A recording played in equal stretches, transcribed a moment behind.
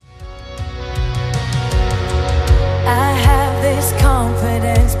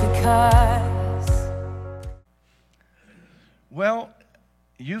confidence because... Well,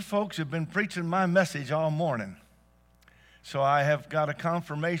 you folks have been preaching my message all morning. So I have got a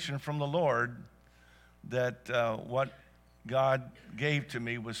confirmation from the Lord that what God gave to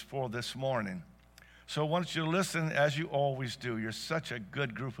me was for this morning. So I want you to listen as you always do. You're such a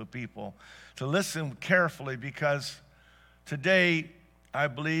good group of people. To listen carefully because today I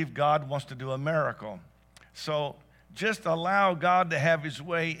believe God wants to do a miracle. So just allow God to have his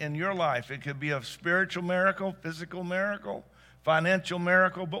way in your life. It could be a spiritual miracle, physical miracle, financial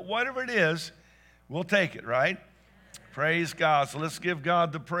miracle, but whatever it is, we'll take it, right? Praise God. So let's give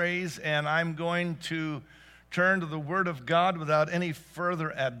God the praise, and I'm going to turn to the Word of God without any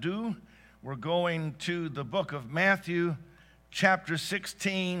further ado. We're going to the book of Matthew, chapter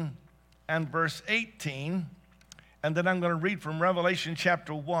 16 and verse 18, and then I'm going to read from Revelation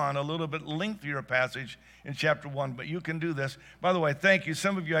chapter 1, a little bit lengthier passage in chapter 1, but you can do this. By the way, thank you.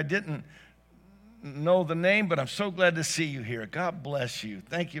 Some of you I didn't know the name, but I'm so glad to see you here. God bless you.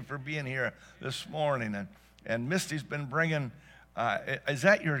 Thank you for being here this morning. And Misty's been bringing,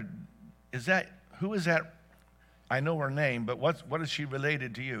 who is that? I know her name, but what is she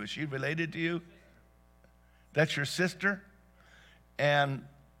related to you? Is she related to you? That's your sister? And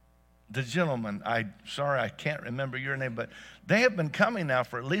the gentleman, sorry, I can't remember your name, but they have been coming now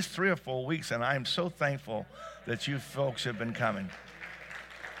for at least 3 or 4 weeks, and I am so thankful that you folks have been coming.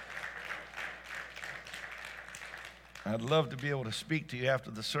 I'd love to be able to speak to you after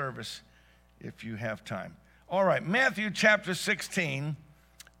the service if you have time. All right, Matthew chapter 16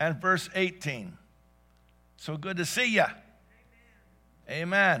 and verse 18. So good to see you.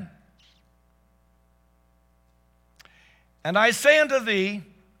 Amen. And I say unto thee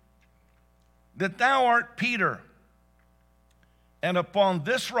that thou art Peter, and upon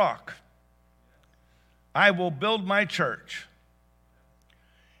this rock I will build my church,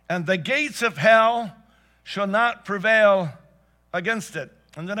 and the gates of hell shall not prevail against it.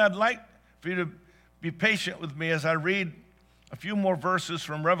 And then I'd like for you to be patient with me as I read a few more verses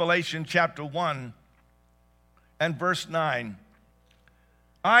from Revelation chapter 1 and verse 9.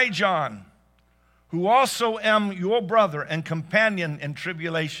 I, John, who also am your brother and companion in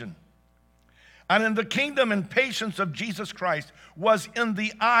tribulation, and in the kingdom and patience of Jesus Christ, was in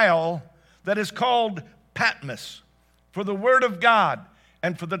the isle that is called Patmos, for the word of God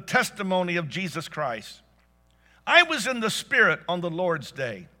and for the testimony of Jesus Christ. I was in the Spirit on the Lord's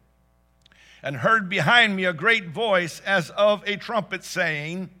day, and heard behind me a great voice as of a trumpet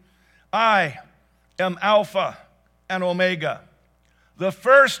saying, I am Alpha and Omega, the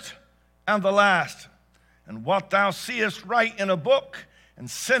first and the last. And what thou seest write in a book, and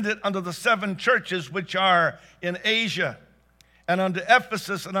send it unto the 7 churches which are in Asia, and unto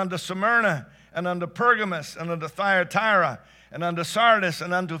Ephesus, and unto Smyrna, and unto Pergamos, and unto Thyatira, and unto Sardis,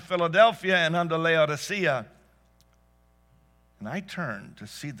 and unto Philadelphia, and unto Laodicea. And I turned to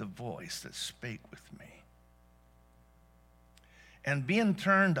see the voice that spake with me. And being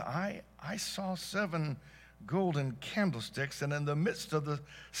turned, I saw 7 golden candlesticks, and in the midst of the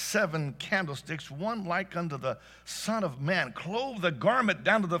 7 candlesticks, one like unto the Son of Man, clothed the garment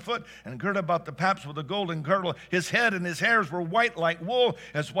down to the foot, and girt about the paps with a golden girdle. His head and his hairs were white like wool,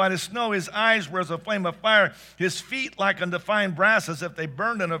 as white as snow. His eyes were as a flame of fire. His feet like unto fine brass, as if they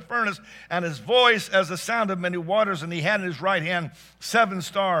burned in a furnace. And his voice as the sound of many waters. And he had in his right hand 7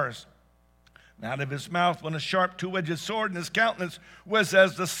 stars. And out of his mouth went a sharp 2-edged sword, and his countenance was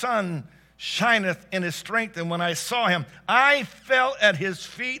as the sun shineth in his strength. And when I saw him, I fell at his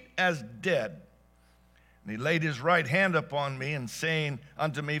feet as dead. And he laid his right hand upon me, and saying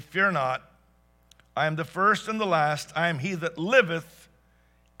unto me, Fear not, I am the first and the last. I am he that liveth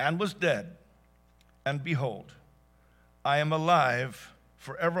and was dead. And behold, I am alive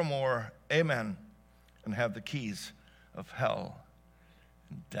forevermore. Amen. And have the keys of hell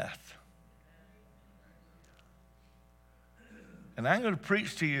and death. And I'm going to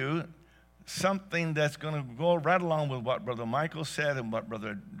preach to you something that's going to go right along with what Brother Michael said and what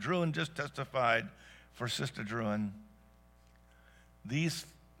Brother Druin just testified for Sister Druin. These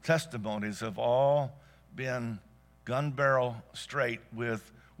testimonies have all been gun barrel straight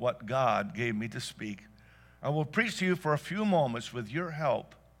with what God gave me to speak. I will preach to you for a few moments with your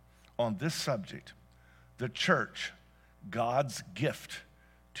help on this subject, the church, God's gift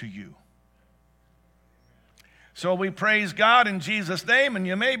to you. So we praise God in Jesus' name, and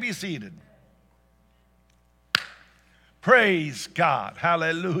you may be seated. Praise God.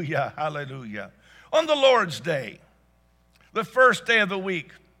 Hallelujah, hallelujah. On the Lord's Day, the first day of the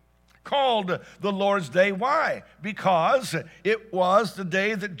week, called the Lord's Day. Why? Because it was the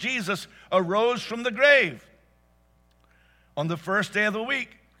day that Jesus arose from the grave. on the first day of the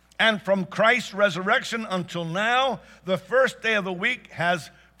week. And from Christ's resurrection until now, the first day of the week has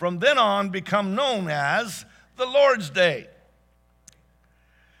from then on become known as the Lord's Day.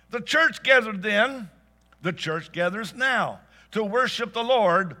 The church gathered then, the church gathers now to worship the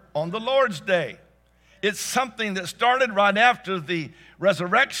Lord on the Lord's Day. It's something that started right after the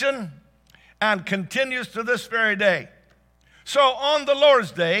resurrection and continues to this very day. So on the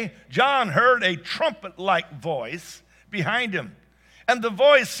Lord's Day, John heard a trumpet-like voice behind him. And the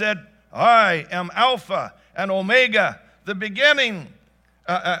voice said, I am Alpha and Omega, the beginning,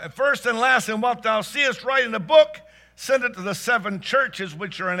 first and last. And what thou seest, write in a book, send it to the 7 churches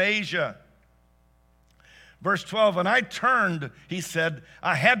which are in Asia. Verse 12, and I turned, he said,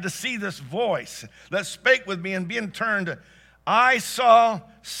 I had to see this voice that spake with me, and being turned, I saw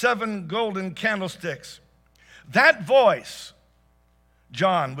 7 golden candlesticks. That voice,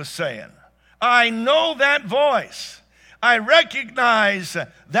 John was saying, I know that voice. I recognize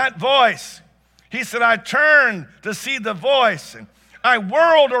that voice. He said, I turned to see the voice. And I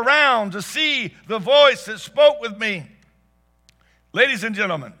whirled around to see the voice that spoke with me. Ladies and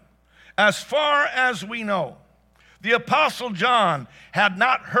gentlemen, as far as we know, the Apostle John had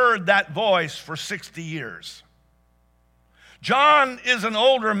not heard that voice for 60 years. John is an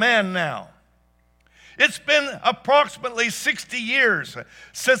older man now. It's been approximately 60 years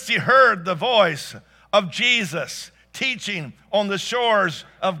since he heard the voice of Jesus teaching on the shores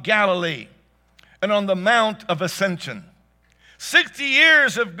of Galilee and on the Mount of Ascension. 60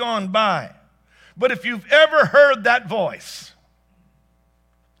 years have gone by. But if you've ever heard that voice,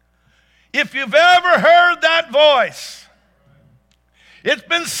 it's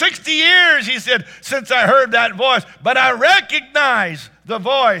been 60 years, he said, since I heard that voice, but I recognize the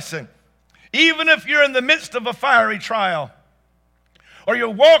voice. And even if you're in the midst of a fiery trial, or you're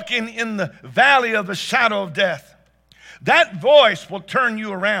walking in the valley of the shadow of death, that voice will turn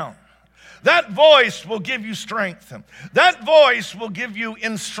you around. That voice will give you strength. That voice will give you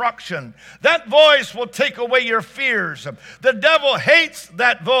instruction. That voice will take away your fears. The devil hates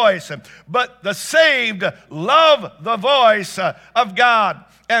that voice, but the saved love the voice of God.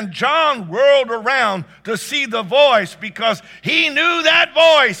 And John whirled around to see the voice because he knew that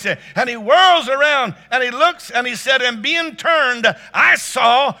voice. And he whirls around and he looks and he said, and being turned, I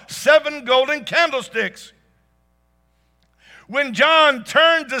saw 7 golden candlesticks. When John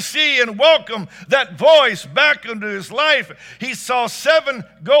turned to see and welcome that voice back into his life, he saw 7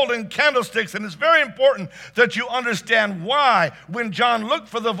 golden candlesticks. And it's very important that you understand why, when John looked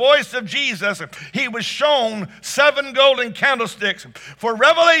for the voice of Jesus, he was shown 7 golden candlesticks. For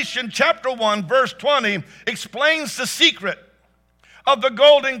Revelation chapter 1, verse 20 explains the secret of the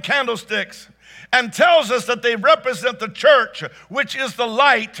golden candlesticks and tells us that they represent the church, which is the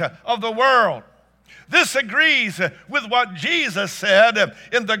light of the world. This agrees with what Jesus said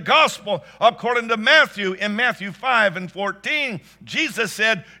in the gospel according to Matthew. In Matthew 5 and 14, Jesus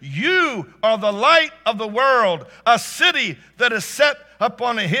said, you are the light of the world. A city that is set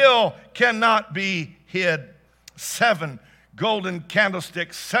upon a hill cannot be hid. 7 golden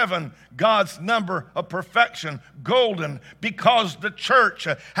candlesticks, 7, God's number of perfection, golden, because the church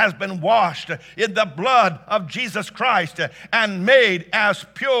has been washed in the blood of Jesus Christ and made as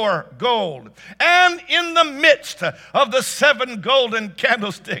pure gold. And in the midst of the 7 golden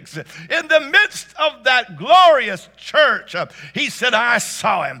candlesticks, in the midst of that glorious church, he said, I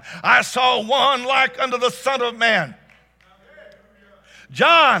saw him. I saw one like unto the Son of Man.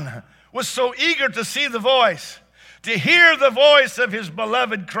 John was so eager to see the voice, to hear the voice of his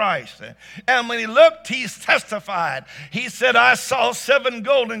beloved Christ. And when he looked, he testified. He said, I saw 7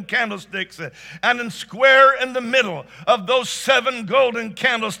 golden candlesticks, and square in the middle of those 7 golden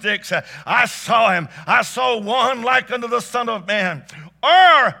candlesticks, I saw him. I saw one like unto the Son of Man.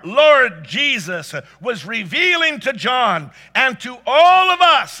 Our Lord Jesus was revealing to John and to all of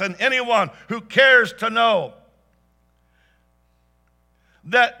us and anyone who cares to know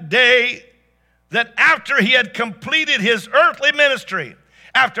that day, that after he had completed his earthly ministry,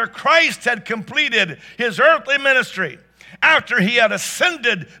 after Christ had completed his earthly ministry, after he had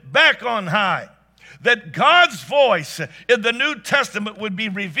ascended back on high, that God's voice in the New Testament would be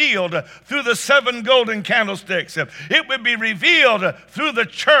revealed through the 7 golden candlesticks. It would be revealed through the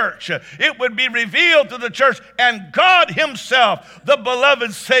church. It would be revealed through the church, and God himself, the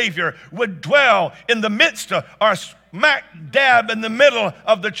beloved Savior, would dwell in the midst of, or smack dab in the middle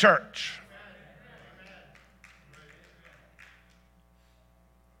of the church.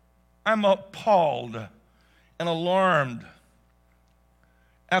 I'm appalled and alarmed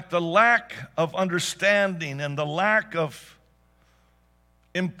at the lack of understanding and the lack of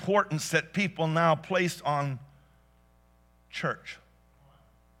importance that people now place on church.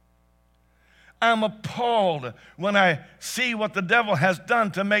 I'm appalled when I see what the devil has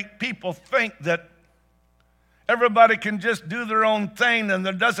done to make people think that everybody can just do their own thing and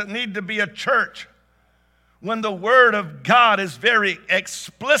there doesn't need to be a church. When the Word of God is very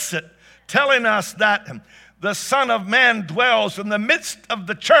explicit, telling us that the Son of Man dwells in the midst of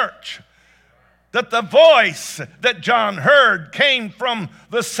the church, that the voice that John heard came from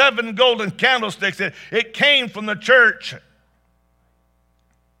the 7 golden candlesticks. It came from the church.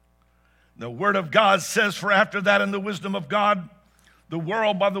 The Word of God says, for after that in the wisdom of God, the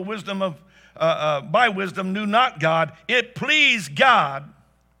world by wisdom knew not God. It pleased God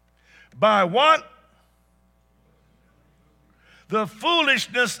by what? The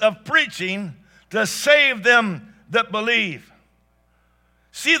foolishness of preaching to save them that believe.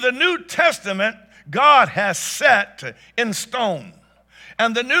 See, the New Testament God has set in stone.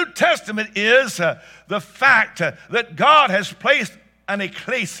 And the New Testament is the fact that God has placed an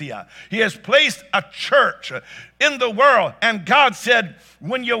ecclesia. He has placed a church in the world. And God said,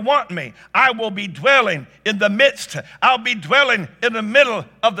 when you want me, I will be dwelling in the midst. I'll be dwelling in the middle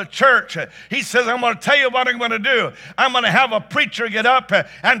of the church. He says, I'm going to tell you what I'm going to do. I'm going to have a preacher get up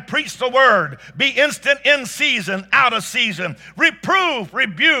and preach the word. Be instant in season, out of season. Reprove,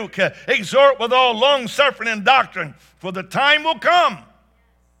 rebuke, exhort with all long suffering and doctrine. For the time will come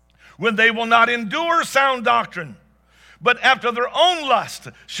when they will not endure sound doctrine, but after their own lust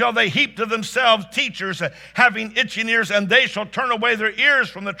shall they heap to themselves teachers having itching ears, and they shall turn away their ears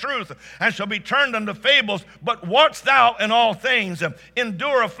from the truth, and shall be turned unto fables. But watch thou in all things,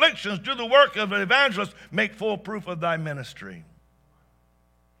 endure afflictions, do the work of an evangelist, make full proof of thy ministry.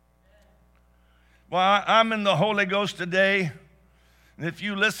 Well, I'm in the Holy Ghost today, and if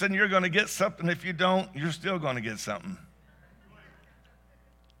you listen, you're going to get something. If you don't, you're still going to get something.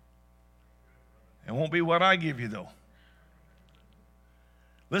 It won't be what I give you, though.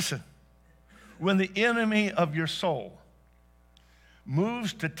 Listen, when the enemy of your soul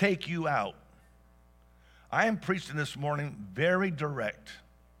moves to take you out, I am preaching this morning very direct,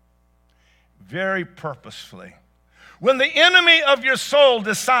 very purposefully. When the enemy of your soul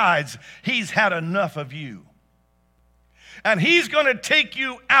decides he's had enough of you, and he's going to take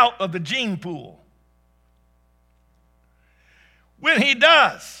you out of the gene pool, when he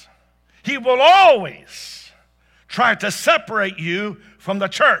does, he will always try to separate you from the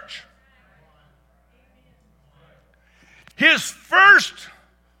church. His first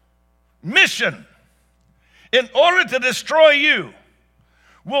mission in order to destroy you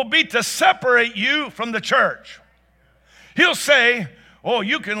will be to separate you from the church. He'll say, oh,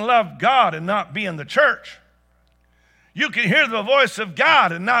 you can love God and not be in the church. You can hear the voice of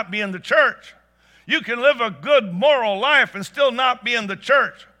God and not be in the church. You can live a good moral life and still not be in the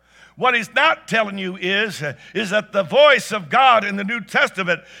church. What he's not telling you is that the voice of God in the New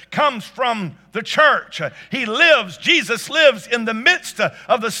Testament comes from the church. Jesus lives in the midst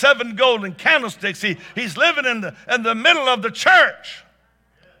of the 7 golden candlesticks. He's living in the middle of the church.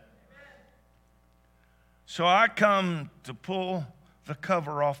 So I come to pull the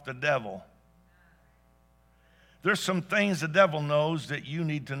cover off the devil. There's some things the devil knows that you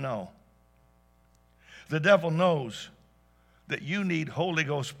need to know. The devil knows that you need Holy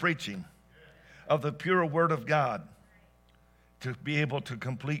Ghost preaching of the pure Word of God to be able to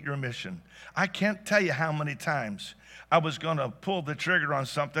complete your mission. I can't tell you how many times I was going to pull the trigger on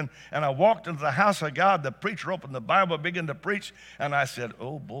something, and I walked into the house of God, the preacher opened the Bible, began to preach, and I said,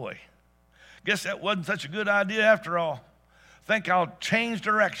 oh boy, guess that wasn't such a good idea after all. Think I'll change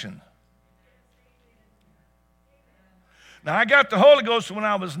direction. Now, I got the Holy Ghost when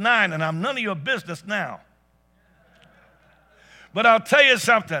I was 9, and I'm none of your business now. But I'll tell you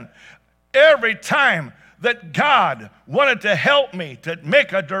something. Every time that God wanted to help me to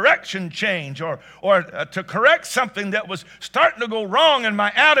make a direction change or to correct something that was starting to go wrong in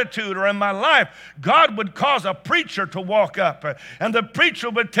my attitude or in my life, God would cause a preacher to walk up, and the preacher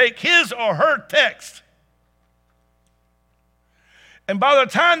would take his or her text. And by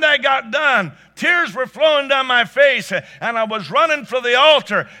the time that got done, tears were flowing down my face, and I was running for the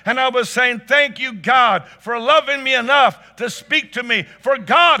altar, and I was saying, thank you, God, for loving me enough to speak to me. For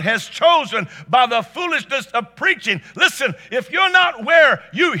God has chosen by the foolishness of preaching. Listen, if you're not where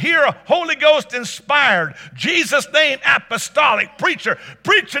you hear a Holy Ghost inspired, Jesus' name apostolic preacher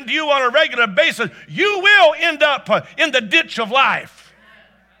preaching to you on a regular basis, you will end up in the ditch of life.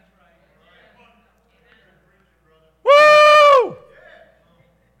 Woo!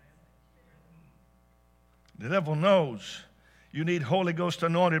 The devil knows you need Holy Ghost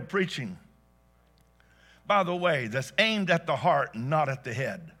anointed preaching. By the way, that's aimed at the heart and not at the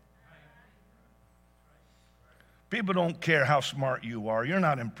head. People don't care how smart you are. You're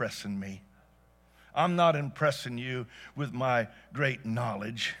not impressing me. I'm not impressing you with my great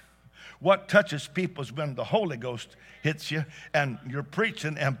knowledge. What touches people is when the Holy Ghost hits you and you're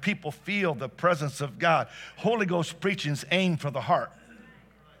preaching and people feel the presence of God. Holy Ghost preaching's aimed for the heart.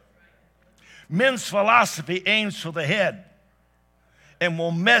 Men's philosophy aims for the head and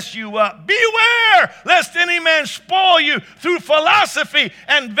will mess you up. Beware lest any man spoil you through philosophy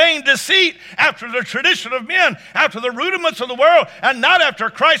and vain deceit, after the tradition of men, after the rudiments of the world, and not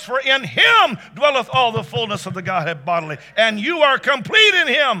after Christ. For in him dwelleth all the fullness of the Godhead bodily, and you are complete in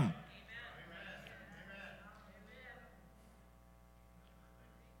him.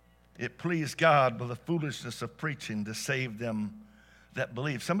 It pleased God by the foolishness of preaching to save them that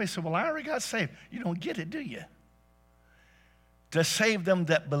believe. Somebody said, well, I already got saved. You don't get it, do you? To save them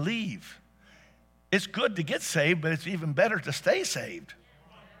that believe. It's good to get saved, but it's even better to stay saved.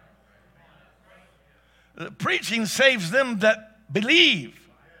 Preaching saves them that believe.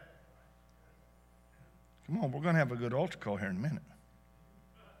 Come on, we're going to have a good altar call here in a minute.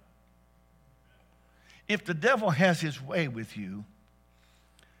 If the devil has his way with you,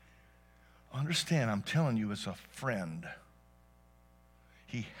 understand, I'm telling you as a friend,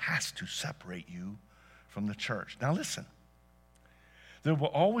 he has to separate you from the church. Now listen. There will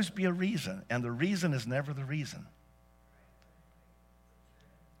always be a reason, and the reason is never the reason.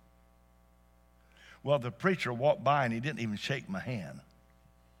 Well, the preacher walked by and he didn't even shake my hand.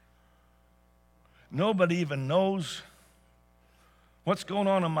 Nobody even knows what's going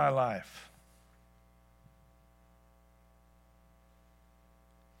on in my life.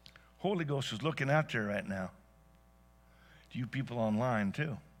 Holy Ghost is looking out there right now. To you people online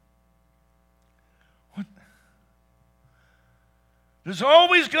too. What? There's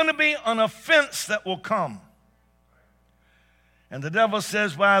always going to be an offense that will come. And the devil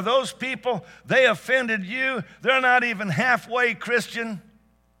says, why, those people, they offended you. They're not even halfway Christian.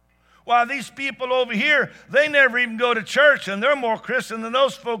 Why, these people over here, they never even go to church, and they're more Christian than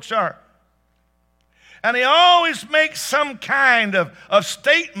those folks are. And he always makes some kind of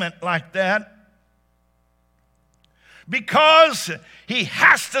statement like that, because he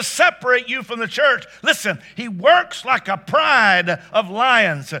has to separate you from the church. Listen, he works like a pride of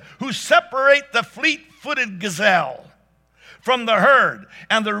lions who separate the fleet-footed gazelle from the herd.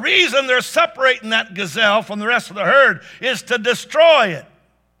 And the reason they're separating that gazelle from the rest of the herd is to destroy it.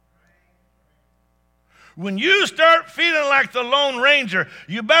 When you start feeling like the Lone Ranger,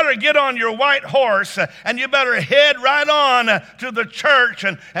 you better get on your white horse and you better head right on to the church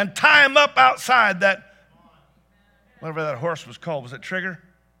and tie him up outside that, whatever that horse was called. Was it Trigger?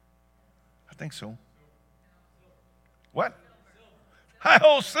 I think so. What?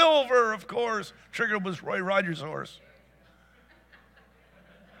 Oh, Silver, of course. Trigger was Roy Rogers' horse.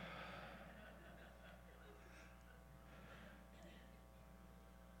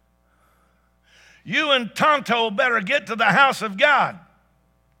 You and Tonto better get to the house of God.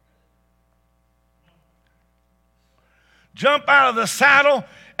 Jump out of the saddle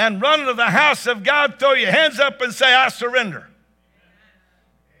and run to the house of God. Throw your hands up and say, I surrender.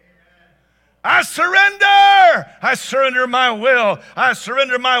 I surrender. I surrender my will. I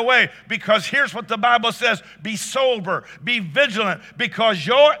surrender my way. Because here's what the Bible says. Be sober. Be vigilant. Because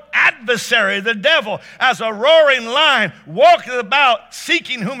your adversary, the devil, as a roaring lion, walketh about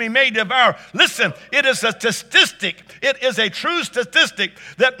seeking whom he may devour. Listen, it is a statistic. It is a true statistic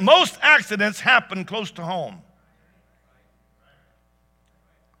that most accidents happen close to home.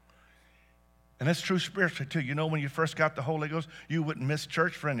 And that's true spiritually too. You know, when you first got the Holy Ghost, you wouldn't miss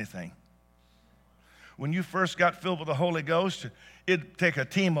church for anything. When you first got filled with the Holy Ghost, it'd take a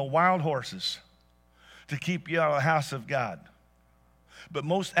team of wild horses to keep you out of the house of God. But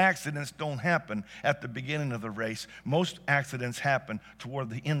most accidents don't happen at the beginning of the race. Most accidents happen toward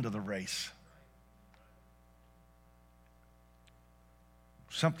the end of the race.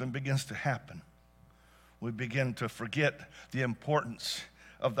 Something begins to happen. We begin to forget the importance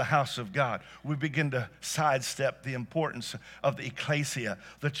of the house of God. We begin to sidestep the importance of the ecclesia,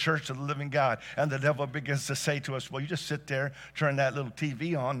 the church of the living God. And the devil begins to say to us, well, you just sit there, turn that little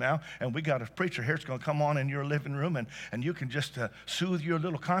TV on now, and we got a preacher here that's going to come on in your living room, and you can just soothe your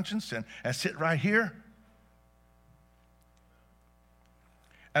little conscience and sit right here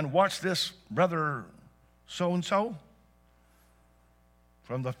and watch this brother so-and-so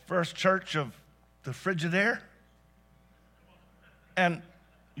from the First Church of the Frigidaire. And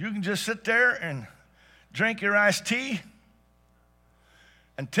you can just sit there and drink your iced tea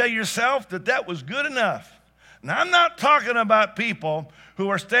and tell yourself that that was good enough. Now, I'm not talking about people who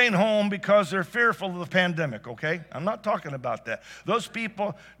are staying home because they're fearful of the pandemic, okay? I'm not talking about that. Those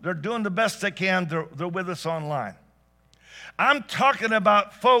people, they're doing the best they can. They're with us online. I'm talking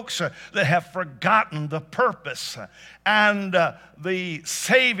about folks that have forgotten the purpose and the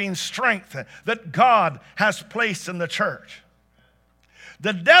saving strength that God has placed in the church.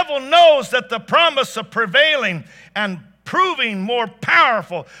 The devil knows that the promise of prevailing and proving more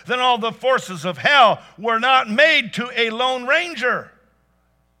powerful than all the forces of hell were not made to a lone ranger.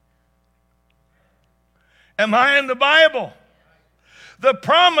 Am I in the Bible? The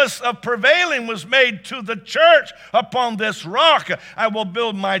promise of prevailing was made to the church. Upon this rock I will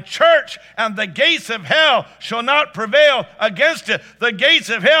build my church, and the gates of hell shall not prevail against it. The gates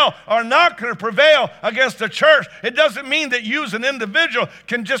of hell are not going to prevail against the church. It doesn't mean that you as an individual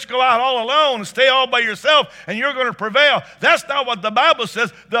can just go out all alone and stay all by yourself and you're going to prevail. That's not what the Bible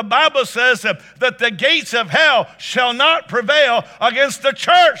says. The Bible says that the gates of hell shall not prevail against the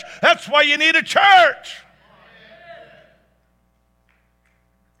church. That's why you need a church.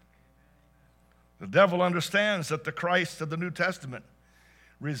 The devil understands that the Christ of the New Testament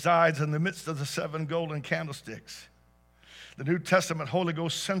resides in the midst of the 7 golden candlesticks. The New Testament Holy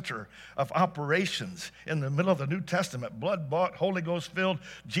Ghost center of operations in the middle of the New Testament, blood-bought, Holy Ghost-filled,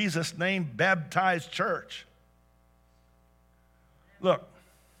 Jesus' name baptized church. Look,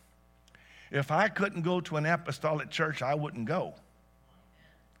 if I couldn't go to an apostolic church, I wouldn't go.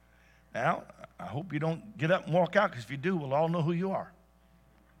 Now, I hope you don't get up and walk out, because if you do, we'll all know who you are.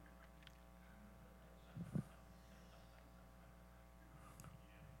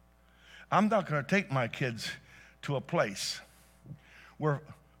 I'm not going to take my kids to a place where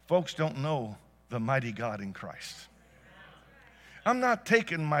folks don't know the mighty God in Christ. I'm not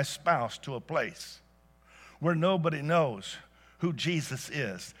taking my spouse to a place where nobody knows who Jesus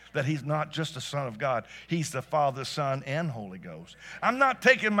is, that he's not just the Son of God, he's the Father, Son, and Holy Ghost. I'm not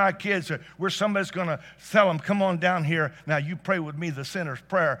taking my kids where somebody's going to tell them, come on down here, now you pray with me the sinner's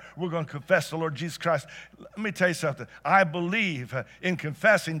prayer. We're going to confess the Lord Jesus Christ. Let me tell you something. I believe in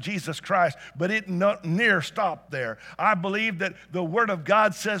confessing Jesus Christ, but it not near stopped there. I believe that the Word of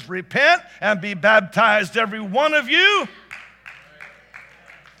God says, repent and be baptized, every one of you.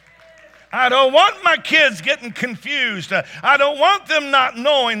 I don't want my kids getting confused. I don't want them not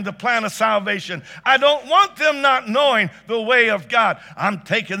knowing the plan of salvation. I don't want them not knowing the way of God. I'm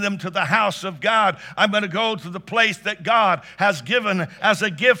taking them to the house of God. I'm going to go to the place that God has given as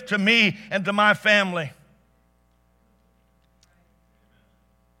a gift to me and to my family.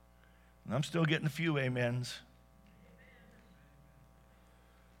 And I'm still getting a few amens.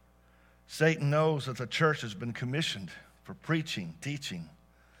 Satan knows that the church has been commissioned for preaching, teaching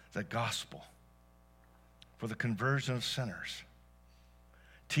the gospel, for the conversion of sinners,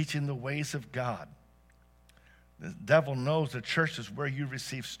 teaching the ways of God. The devil knows the church is where you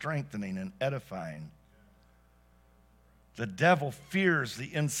receive strengthening and edifying. The devil fears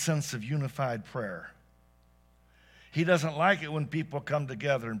the incense of unified prayer. He doesn't like it when people come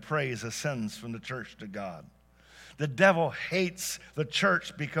together and pray as ascends from the church to God. The devil hates the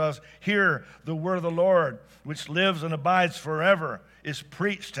church because here the word of the Lord, which lives and abides forever, is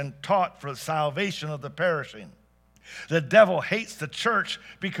preached and taught for the salvation of the perishing. The devil hates the church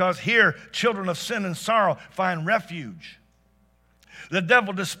because here children of sin and sorrow find refuge. The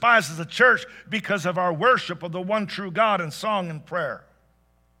devil despises the church because of our worship of the one true God in song and prayer.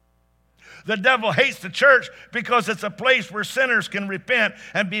 The devil hates the church because it's a place where sinners can repent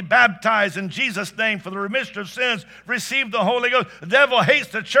and be baptized in Jesus' name for the remission of sins, receive the Holy Ghost. The devil hates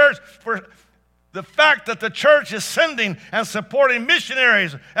the church for the fact that the church is sending and supporting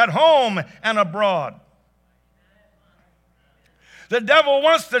missionaries at home and abroad. The devil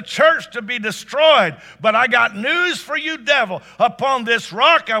wants the church to be destroyed, but I got news for you, devil. Upon this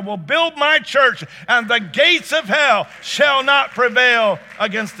rock I will build my church, and the gates of hell shall not prevail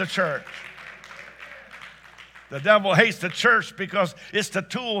against the church. The devil hates the church because it's the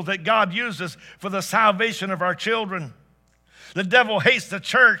tool that God uses for the salvation of our children. The devil hates the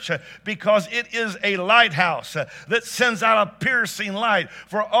church because it is a lighthouse that sends out a piercing light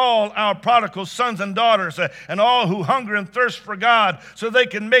for all our prodigal sons and daughters and all who hunger and thirst for God so they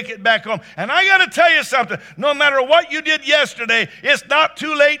can make it back home. And I got to tell you something. No matter what you did yesterday, it's not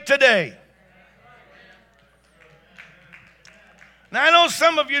too late today. Now, I know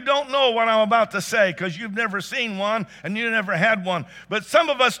some of you don't know what I'm about to say because you've never seen one and you never had one. But some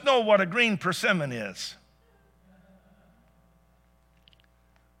of us know what a green persimmon is.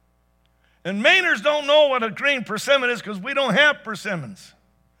 And Mainers don't know what a green persimmon is because we don't have persimmons.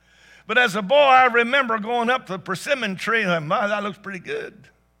 But as a boy, I remember going up to the persimmon tree and that looks pretty good.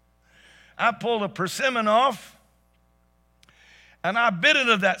 I pulled a persimmon off, and I bit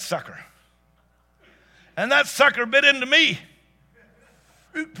into that sucker. And that sucker bit into me.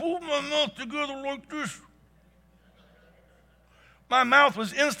 It pulled my mouth together like this. My mouth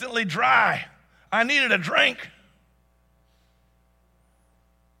was instantly dry. I needed a drink.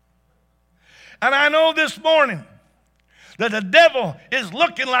 And I know this morning that the devil is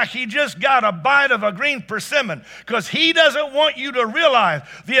looking like he just got a bite of a green persimmon, because he doesn't want you to realize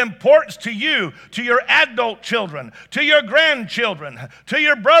the importance to you, to your adult children, to your grandchildren, to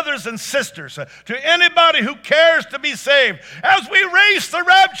your brothers and sisters, to anybody who cares to be saved. As we race the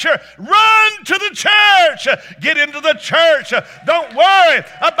rapture, run to the church. Get into the church. Don't worry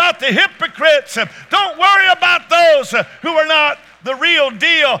about the hypocrites. Don't worry about those who are not the real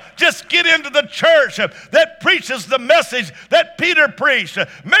deal. Just get into the church that preaches the message that Peter preached.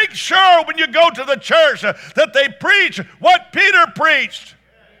 Make sure when you go to the church that they preach what Peter preached.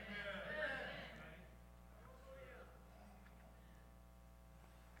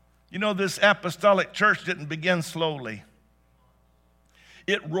 You know, this apostolic church didn't begin slowly.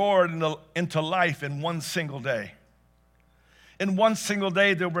 It roared into life in one single day. In one single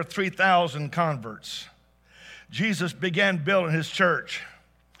day, there were 3,000 converts. Jesus began building his church.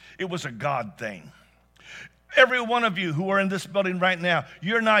 It was a God thing. Every one of you who are in this building right now,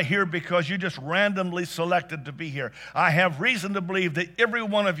 you're not here because you just randomly selected to be here. I have reason to believe that every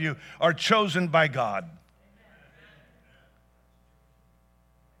one of you are chosen by God.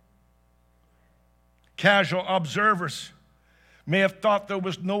 Casual observers may have thought there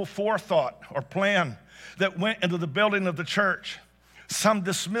was no forethought or plan that went into the building of the church. Some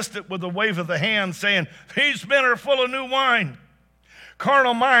dismissed it with a wave of the hand, saying, "These men are full of new wine."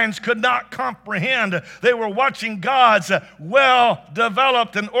 Carnal minds could not comprehend. They were watching God's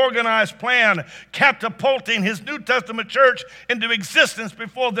well-developed and organized plan, catapulting his New Testament church into existence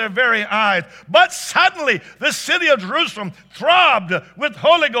before their very eyes. But suddenly, the city of Jerusalem throbbed with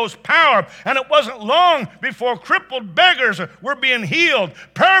Holy Ghost power, and it wasn't long before crippled beggars were being healed.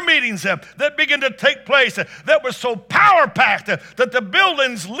 Prayer meetings that began to take place that were so power-packed that the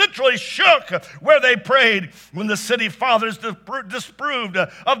buildings literally shook where they prayed. When the city fathers disproved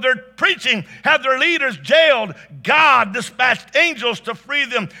of their preaching, had their leaders jailed, God dispatched angels to free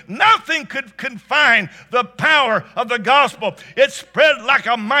them. Nothing could confine the power of the gospel. It spread like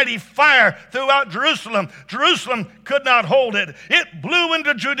a mighty fire throughout Jerusalem. Jerusalem could not hold it. It blew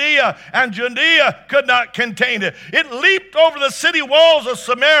into Judea, and Judea could not contain it. It leaped over the city walls of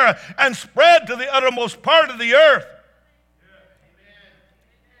Samaria and spread to the uttermost part of the earth.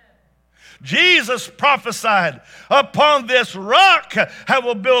 Jesus prophesied, "Upon this rock I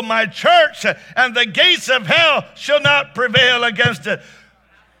will build my church, and the gates of hell shall not prevail against it."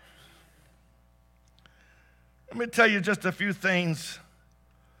 Let me tell you just a few things,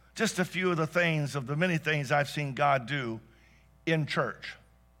 just a few of the things of the many things I've seen God do in church.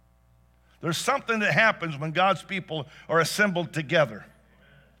 There's something that happens when God's people are assembled together.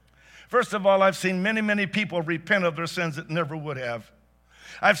 First of all, I've seen many, many people repent of their sins that never would have.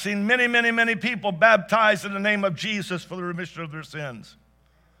 I've seen many, many, many people baptized in the name of Jesus for the remission of their sins.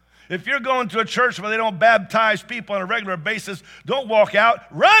 If you're going to a church where they don't baptize people on a regular basis, don't walk out,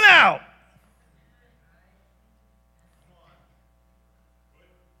 run out.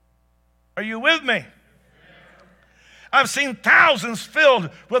 Are you with me? I've seen thousands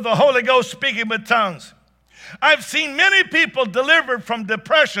filled with the Holy Ghost speaking with tongues. I've seen many people delivered from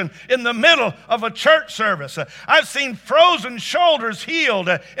depression in the middle of a church service. I've seen frozen shoulders healed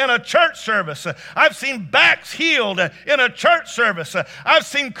in a church service. I've seen backs healed in a church service. I've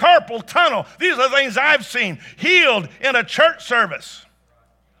seen carpal tunnel. These are the things I've seen healed in a church service.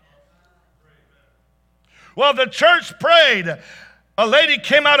 While the church prayed, a lady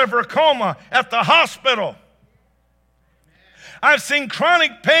came out of her coma at the hospital. I've seen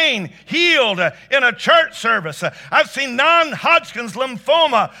chronic pain healed in a church service. I've seen non-Hodgkin's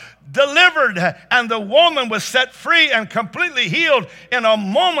lymphoma delivered, and the woman was set free and completely healed in a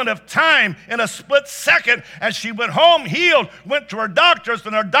moment of time, in a split second. And she went home healed, went to her doctors,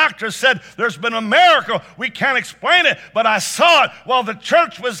 and her doctors said, "There's been a miracle. We can't explain it, but I saw it while the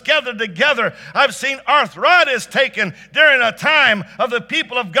church was gathered together." I've seen arthritis taken during a time of the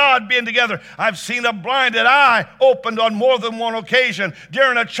people of God being together. I've seen a blinded eye opened on more than one on occasion.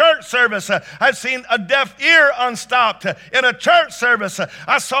 During a church service, I've seen a deaf ear unstopped. In a church service,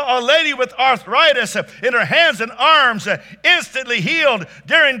 I saw a lady with arthritis in her hands and arms instantly healed.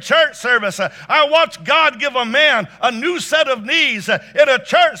 During church service, I watched God give a man a new set of knees. In a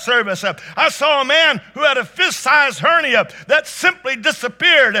church service, I saw a man who had a fist-sized hernia that simply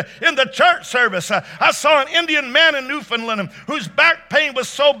disappeared. In the church service, I saw an Indian man in Newfoundland whose back pain was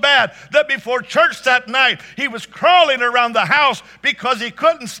so bad that before church that night, he was crawling around the house because he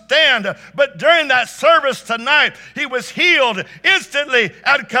couldn't stand. But during that service tonight, he was healed instantly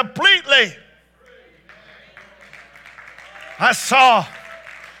and completely. I saw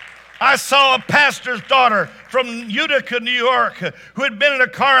a pastor's daughter from Utica, New York, who had been in a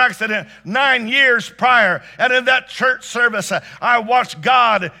car accident 9 years prior. And in that church service, I watched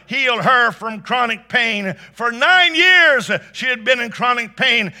God heal her from chronic pain. For 9 years, she had been in chronic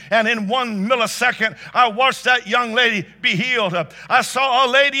pain. And in 1 millisecond, I watched that young lady be healed. I saw a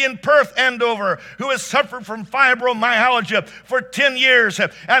lady in Perth, Andover, who has suffered from fibromyalgia for 10 years.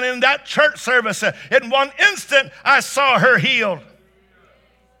 And in that church service, in 1 instant, I saw her healed.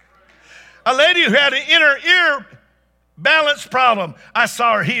 A lady who had an inner ear balance problem, I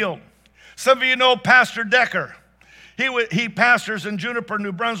saw her healed. Some of you know Pastor Decker. He pastors in Juniper,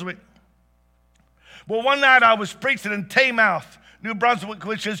 New Brunswick. Well, one night I was preaching in Taymouth, New Brunswick,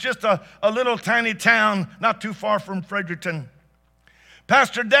 which is just a little tiny town not too far from Fredericton.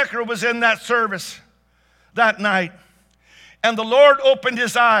 Pastor Decker was in that service that night, and the Lord opened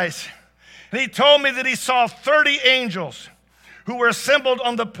his eyes, and he told me that he saw 30 angels who were assembled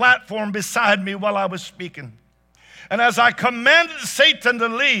on the platform beside me while I was speaking. And as I commanded Satan to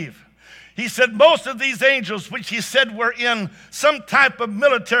leave, he said most of these angels, which he said were in some type of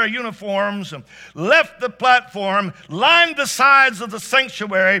military uniforms, left the platform, lined the sides of the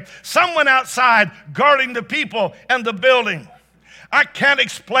sanctuary. Some went outside guarding the people and the building. I can't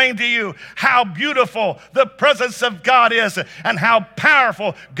explain to you how beautiful the presence of God is and how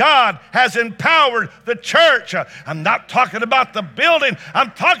powerful God has empowered the church. I'm not talking about the building.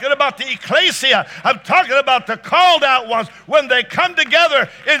 I'm talking about the ecclesia. I'm talking about the called out ones. When they come together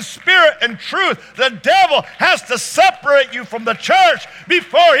in spirit and truth, the devil has to separate you from the church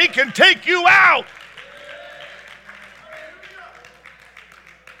before he can take you out.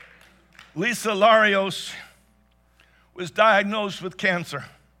 Lisa Larios was diagnosed with cancer.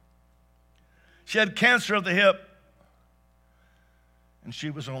 She had cancer of the hip, and she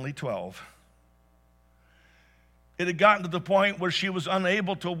was only 12. It had gotten to the point where she was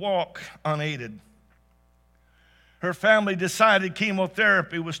unable to walk unaided. Her family decided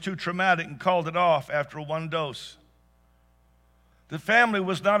chemotherapy was too traumatic and called it off after 1 dose. The family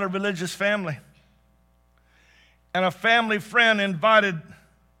was not a religious family, and a family friend invited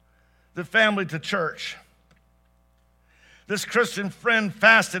the family to church. This Christian friend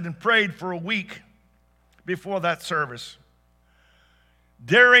fasted and prayed for a week before that service.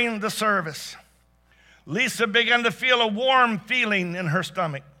 During the service, Lisa began to feel a warm feeling in her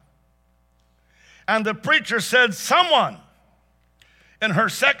stomach. And the preacher said, someone in her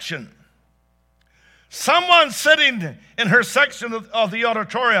section, someone sitting in her section of the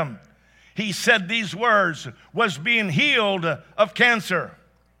auditorium, he said these words, was being healed of cancer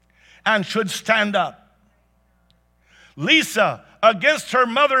and should stand up. Lisa, against her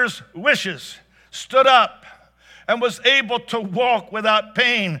mother's wishes, stood up and was able to walk without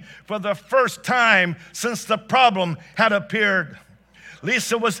pain for the first time since the problem had appeared.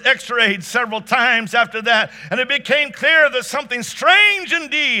 Lisa was x-rayed several times after that, and it became clear that something strange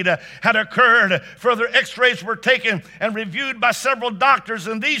indeed had occurred. Further x-rays were taken and reviewed by several doctors,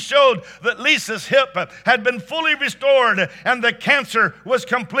 and these showed that Lisa's hip had been fully restored and the cancer was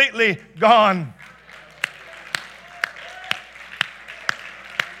completely gone.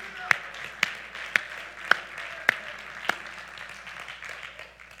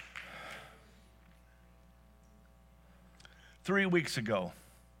 Three weeks ago,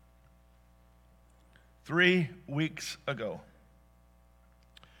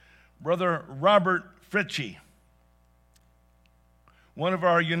 Brother Robert Fritchie, one of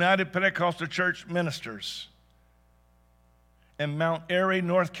our United Pentecostal Church ministers in Mount Airy,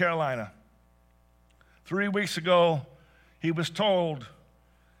 North Carolina, 3 weeks ago, he was told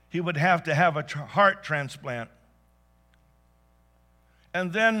he would have to have a heart transplant.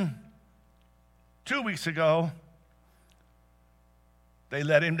 And then 2 weeks ago, they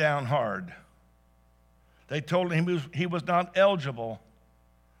let him down hard. They told him he was not eligible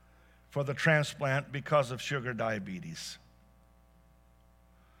for the transplant because of sugar diabetes.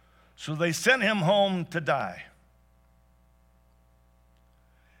 So they sent him home to die.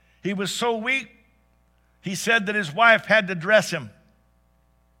 He was so weak, He said that his wife had to dress him.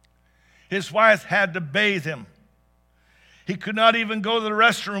 His wife had to bathe him. He could not even go to the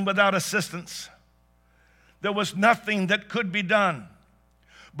restroom without assistance. There was nothing that could be done.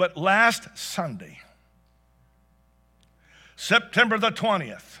 But last Sunday, September the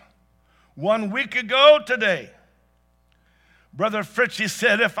 20th, 1 week ago today, Brother Fritchie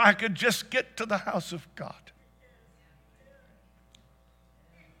said, if I could just get to the house of God.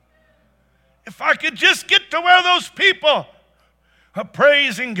 If I could just get to where those people are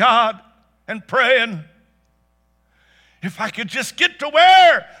praising God and praying. If I could just get to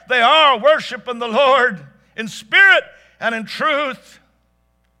where they are worshiping the Lord in spirit and in truth.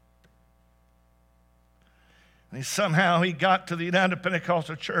 And somehow he got to the United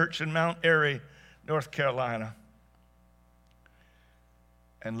Pentecostal Church in Mount Airy, North Carolina.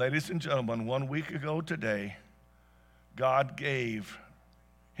 And ladies and gentlemen, 1 week ago today, God gave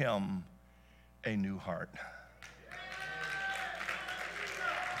him a new heart.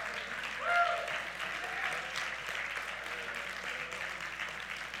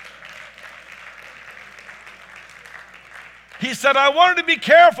 He said, I wanted to be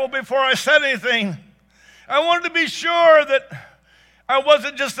careful before I said anything. I wanted to be sure that I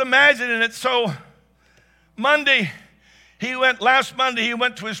wasn't just imagining it. So last Monday, he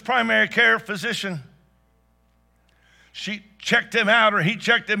went to his primary care physician. She checked him out, or he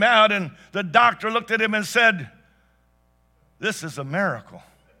checked him out, and the doctor looked at him and said, this is a miracle.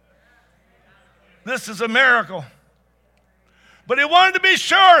 This is a miracle. But he wanted to be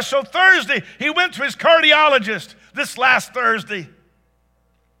sure, so Thursday, he went to his cardiologist this last Thursday.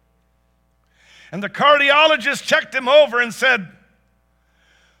 And the cardiologist checked him over and said,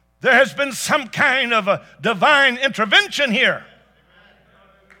 there has been some kind of a divine intervention here.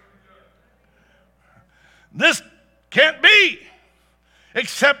 This can't be,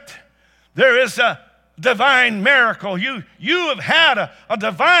 except there is a divine miracle. You have had a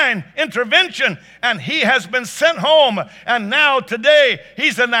divine intervention, and he has been sent home, and now today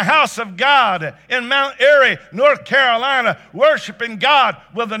he's in the house of God in Mount Airy, North Carolina, worshiping God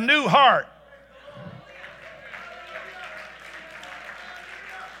with a new heart.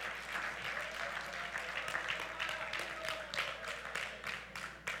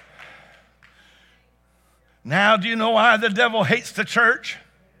 Now, do you know why the devil hates the church?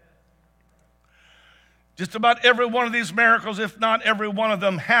 Just about every one of these miracles, if not every one of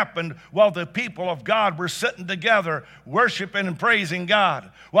them, happened while the people of God were sitting together, worshiping and praising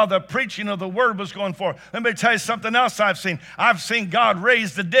God, while the preaching of the word was going forth. Let me tell you something else I've seen. I've seen God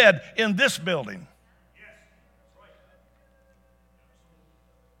raise the dead in this building.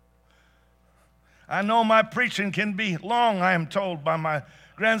 I know my preaching can be long, I am told by my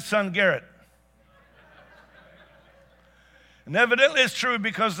grandson Garrett. And evidently it's true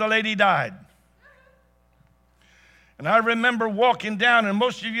because the lady died. And I remember walking down, and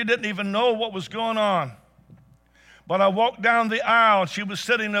most of you didn't even know what was going on. But I walked down the aisle, and she was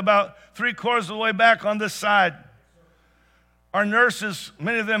sitting about 3/4 of the way back on this side. Our nurses,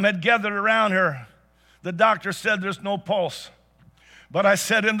 many of them had gathered around her. The doctor said there's no pulse. But I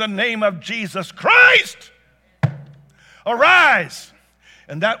said, in the name of Jesus Christ, arise.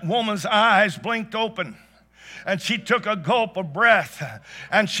 And that woman's eyes blinked open. And she took a gulp of breath,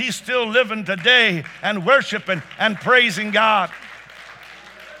 and she's still living today and worshiping and praising God.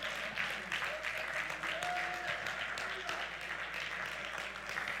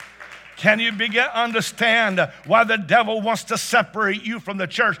 Can you begin to understand why the devil wants to separate you from the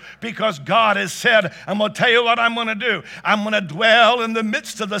church? Because God has said, I'm going to tell you what I'm going to do. I'm going to dwell in the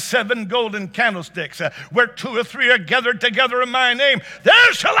midst of the 7 golden candlesticks. Where 2 or 3 are gathered together in my name,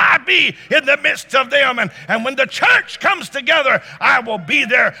 there shall I be in the midst of them. And when the church comes together, I will be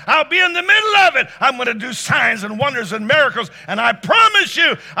there. I'll be in the middle of it. I'm going to do signs and wonders and miracles. And I promise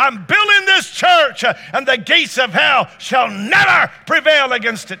you, I'm building this church, and the gates of hell shall never prevail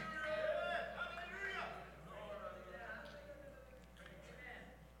against it.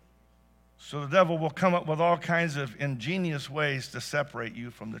 So the devil will come up with all kinds of ingenious ways to separate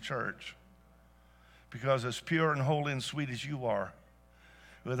you from the church. Because as pure and holy and sweet as you are,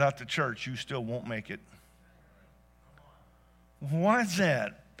 without the church, you still won't make it. Why is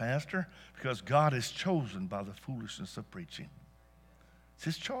that, Pastor? Because God is chosen by the foolishness of preaching. It's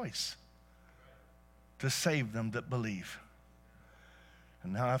his choice to save them that believe.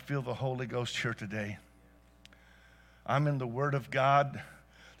 And now I feel the Holy Ghost here today. I'm in the Word of God.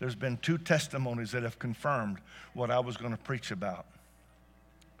 There's been 2 testimonies that have confirmed what I was going to preach about.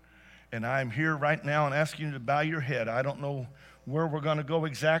 And I'm here right now and asking you to bow your head. I don't know where we're going to go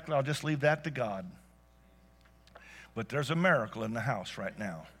exactly. I'll just leave that to God. But there's a miracle in the house right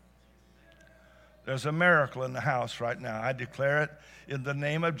now. There's a miracle in the house right now. I declare it in the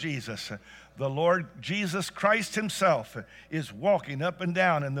name of Jesus. The Lord Jesus Christ himself is walking up and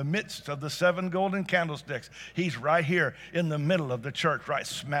down in the midst of the 7 golden candlesticks. He's right here in the middle of the church, right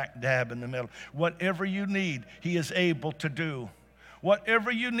smack dab in the middle. Whatever you need, he is able to do.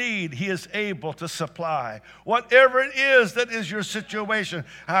 Whatever you need, he is able to supply. Whatever it is that is your situation,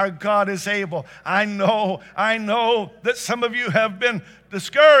 our God is able. I know that some of you have been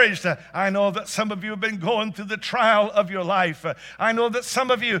discouraged. I know that some of you have been going through the trial of your life. I know that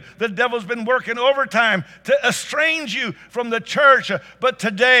some of you, the devil's been working overtime to estrange you from the church. But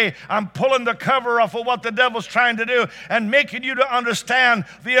today, I'm pulling the cover off of what the devil's trying to do and making you to understand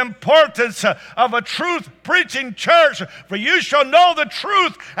the importance of a truth-preaching church. For you shall know the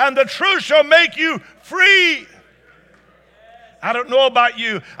truth, and the truth shall make you free. I don't know about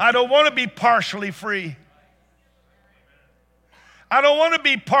you. I don't want to be partially free. I don't want to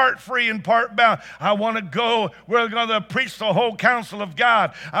be part free and part bound. I want to go. We're going to preach the whole counsel of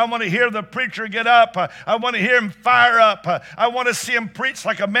God. I want to hear the preacher get up. I want to hear him fire up. I want to see him preach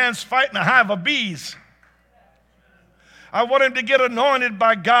like a man's fighting a hive of bees. I want him to get anointed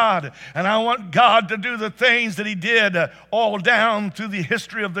by God, and I want God to do the things that he did all down through the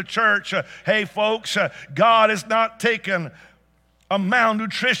history of the church. Hey, folks, God has not taken a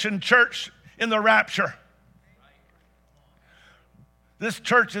malnutrition church in the rapture. This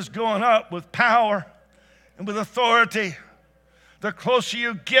church is going up with power and with authority. The closer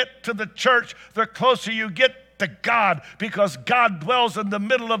you get to the church, the closer you get to God, because God dwells in the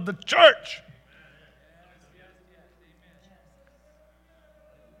middle of the church.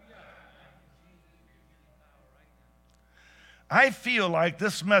 I feel like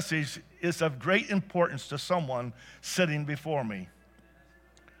this message is of great importance to someone sitting before me.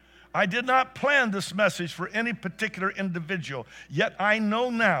 I did not plan this message for any particular individual, yet I know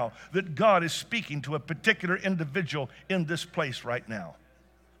now that God is speaking to a particular individual in this place right now.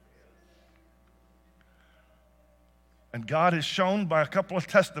 And God has shown by a couple of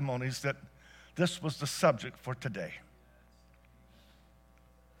testimonies that this was the subject for today.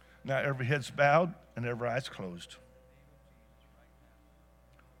 Now every head's bowed and every eye's closed.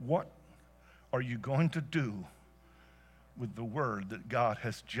 What are you going to do with the word that God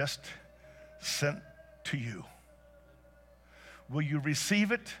has just sent to you? Will you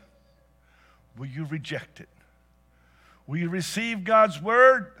receive it? Will you reject it? Will you receive God's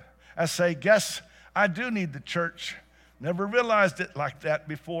word and say, yes, I do need the church. Never realized it like that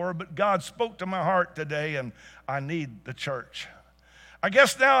before, but God spoke to my heart today and I need the church. I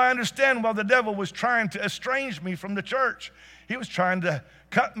guess now I understand why the devil was trying to estrange me from the church. He was trying to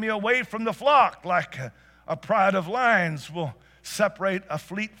cut me away from the flock like a pride of lions will separate a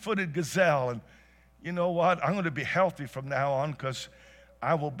fleet-footed gazelle. And you know what? I'm going to be healthy from now on because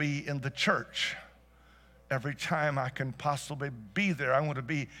I will be in the church every time I can possibly be there. I'm going to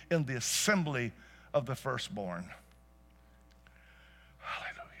be in the assembly of the firstborn.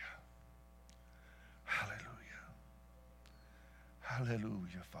 Hallelujah. Hallelujah.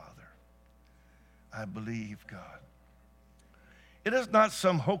 Hallelujah, Father. I believe, God. It is not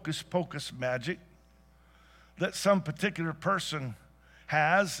some hocus-pocus magic that some particular person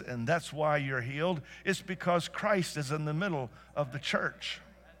has, and that's why you're healed. It's because Christ is in the middle of the church.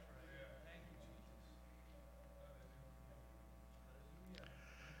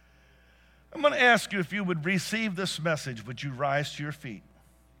 I'm going to ask you if you would receive this message, would you rise to your feet?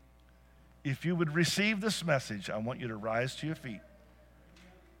 If you would receive this message, I want you to rise to your feet.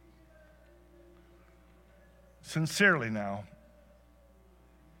 Sincerely now.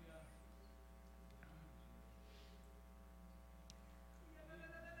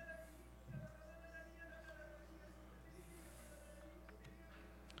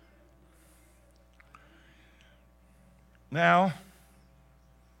 Now,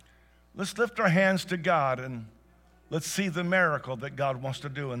 let's lift our hands to God and let's see the miracle that God wants to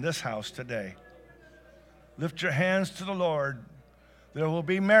do in this house today. Lift your hands to the Lord. There will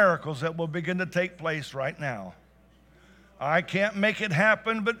be miracles that will begin to take place right now. I can't make it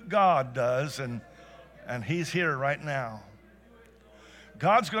happen, but God does, and He's here right now.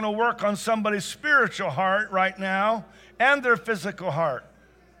 God's going to work on somebody's spiritual heart right now and their physical heart.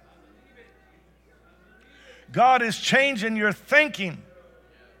 God is changing your thinking.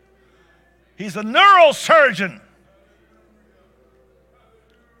 He's a neurosurgeon.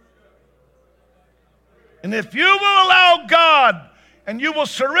 And if you will allow God and you will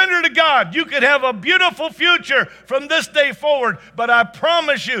surrender to God, you could have a beautiful future from this day forward. But I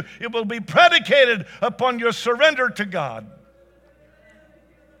promise you, it will be predicated upon your surrender to God.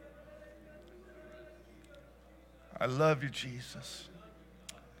 I love you, Jesus.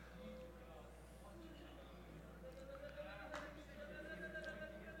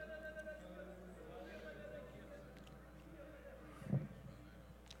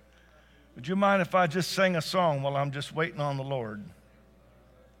 Would you mind if I just sang a song while I'm just waiting on the Lord?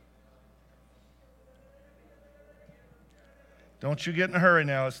 Don't you get in a hurry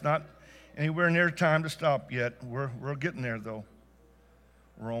now. It's not anywhere near time to stop yet. We're getting there, though.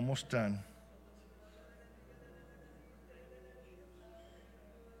 We're almost done.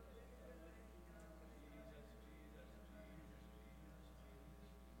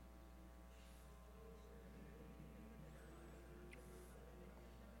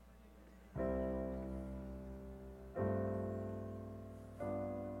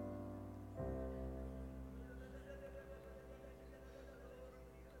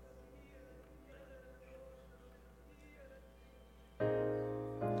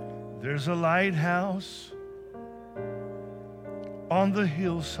 There's a lighthouse on the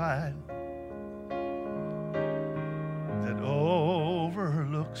hillside that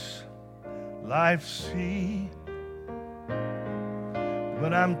overlooks life's sea.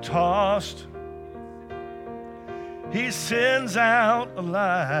 When I'm tossed, he sends out a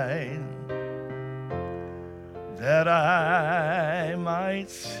light that I might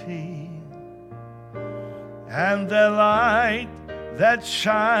see. And the light that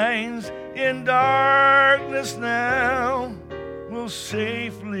shines in darkness now will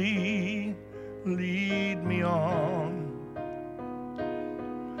safely lead me on.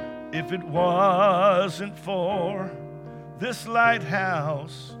 If it wasn't for this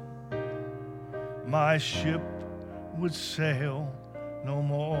lighthouse, my ship would sail no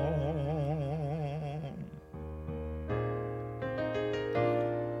more.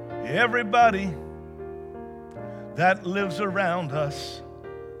 Everybody that lives around us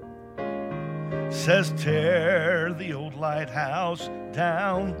says, tear the old lighthouse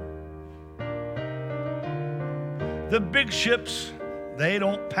down. The big ships, they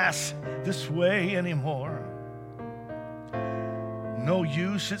don't pass this way anymore. No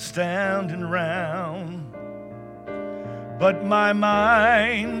use at standing round. But my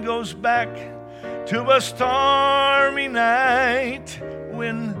mind goes back to a stormy night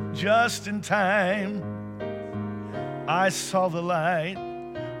when just in time I saw the light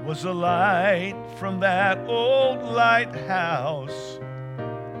was a light from that old lighthouse,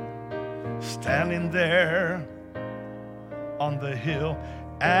 standing there on the hill.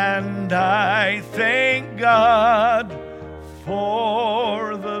 And I thank God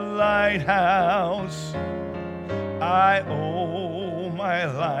for the lighthouse. I owe my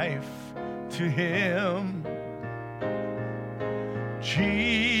life to him.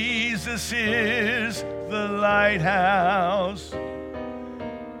 Jesus is the lighthouse,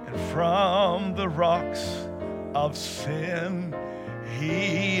 and from the rocks of sin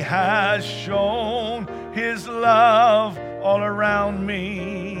he has shown his love all around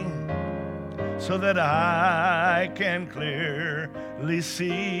me, so that I can clearly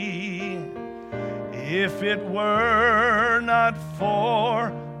see. If it were not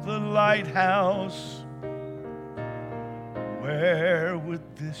for the lighthouse, where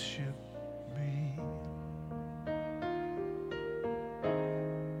would this ship be?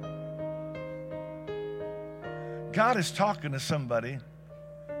 God is talking to somebody.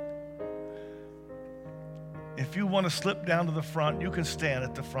 If you want to slip down to the front, you can stand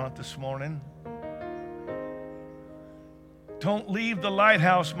at the front this morning. Don't leave the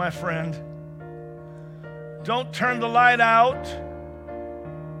lighthouse, my friend. Don't turn the light out.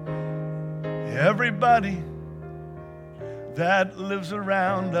 Everybody that lives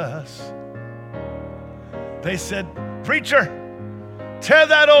around us, they said, preacher, tear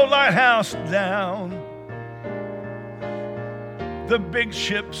that old lighthouse down. The big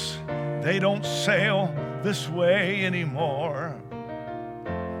ships, they don't sail this way anymore.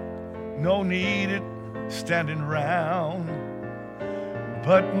 No need it standing round.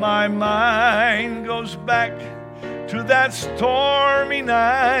 But my mind goes back to that stormy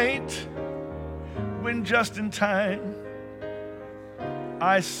night when just in time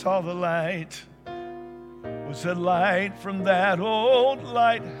I saw the light. It was a light from that old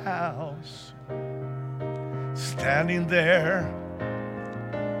lighthouse, standing there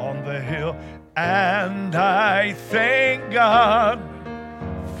on the hill. And I thank God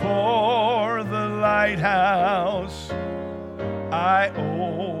for the lighthouse. I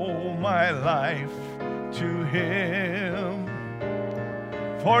owe my life to him.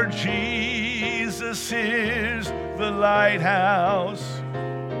 For Jesus is the lighthouse,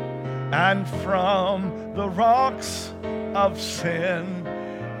 and from the rocks of sin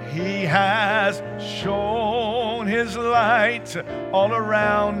he has shown his light all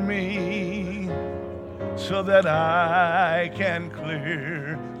around me, so that I can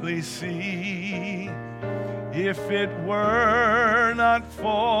clearly see. If it were not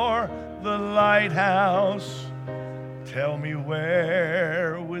for the lighthouse, tell me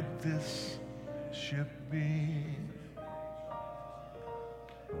where would this ship be?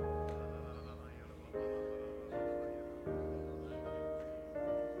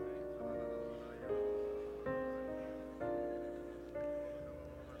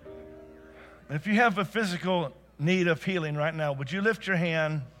 If you have a physical need of healing right now, would you lift your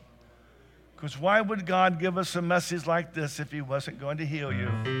hand? Because why would God give us a message like this if He wasn't going to heal you?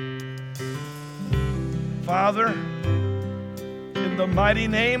 Father, in the mighty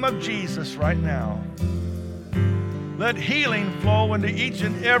name of Jesus right now, let healing flow into each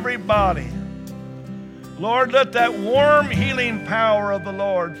and every body. Lord, let that warm healing power of the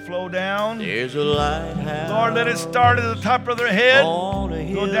Lord flow down. There's a lighthouse. Lord, let it start at the top of their head,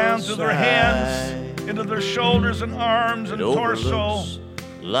 go down through their hands, into their shoulders and arms and torso,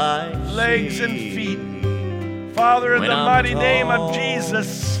 legs and feet. Father, in the mighty name of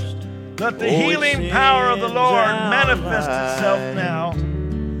Jesus, let the healing power of the Lord manifest itself now.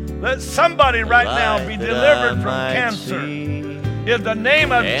 Let somebody right now be delivered from cancer. In the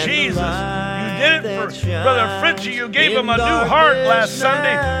name of Jesus. You did it for Brother Fritchie. You gave him a new heart last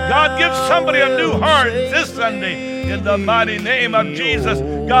Sunday. God, give somebody a new heart this Sunday. In the mighty name of Jesus.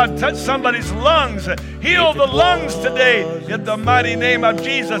 God, touch somebody's lungs. Heal the lungs today. In the mighty name of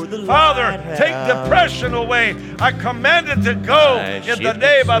Jesus. Father, take depression away. I command it to go in the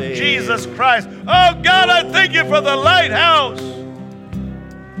name of Jesus Christ. Oh, God, I thank you for the lighthouse.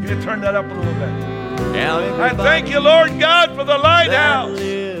 Can you turn that up a little bit? I thank you, Lord God, for the lighthouse.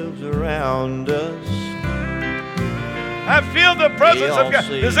 Lives around us. I feel the presence of God.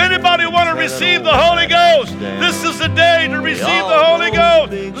 Does anybody want to receive the Holy Ghost? This is the day to receive the Holy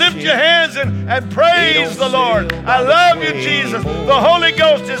Ghost. Lift your hands and praise the Lord. I love you, Jesus. The Holy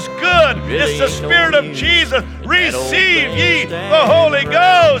Ghost is good. It's the Spirit of Jesus. Receive ye the Holy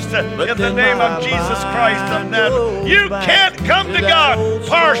Ghost in the name of Jesus Christ of Nazareth. You can't come to God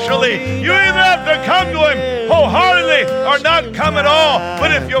partially. You either have to come to Him wholeheartedly or not come at all.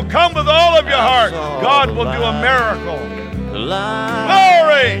 But if you'll come with all of your heart, God will do a miracle.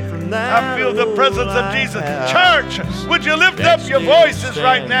 Glory! I feel the presence of Jesus. Church, would you lift up your voices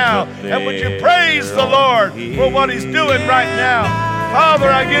right now and would you praise the Lord for what He's doing right now? Father,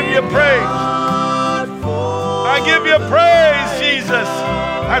 I give you praise. I give you praise, Jesus.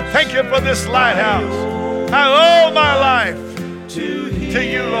 I thank you for this lighthouse. I owe my life to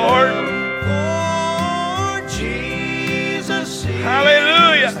you, Lord.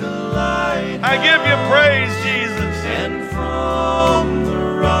 Hallelujah. I give you praise, Jesus. And from the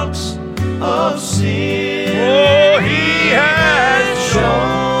rocks of sin, Oh, He has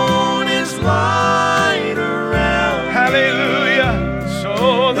shone His light around. Hallelujah.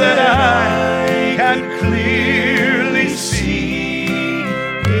 So that I can clearly see.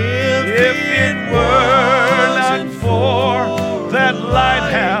 If it were not for that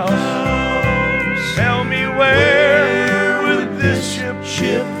lighthouse, tell me where would this ship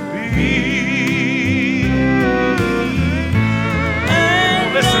be?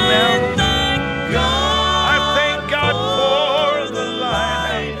 Listen now. I thank God for the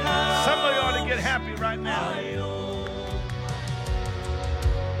lighthouse. Somebody ought to get happy right now.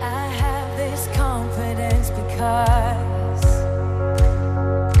 I have this confidence because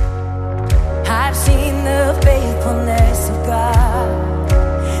I've seen the faithfulness of God.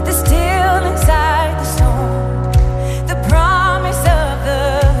 The still inside the storm, the promise of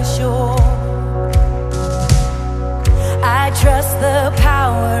the shore. I trust the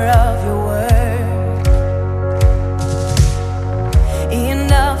power of your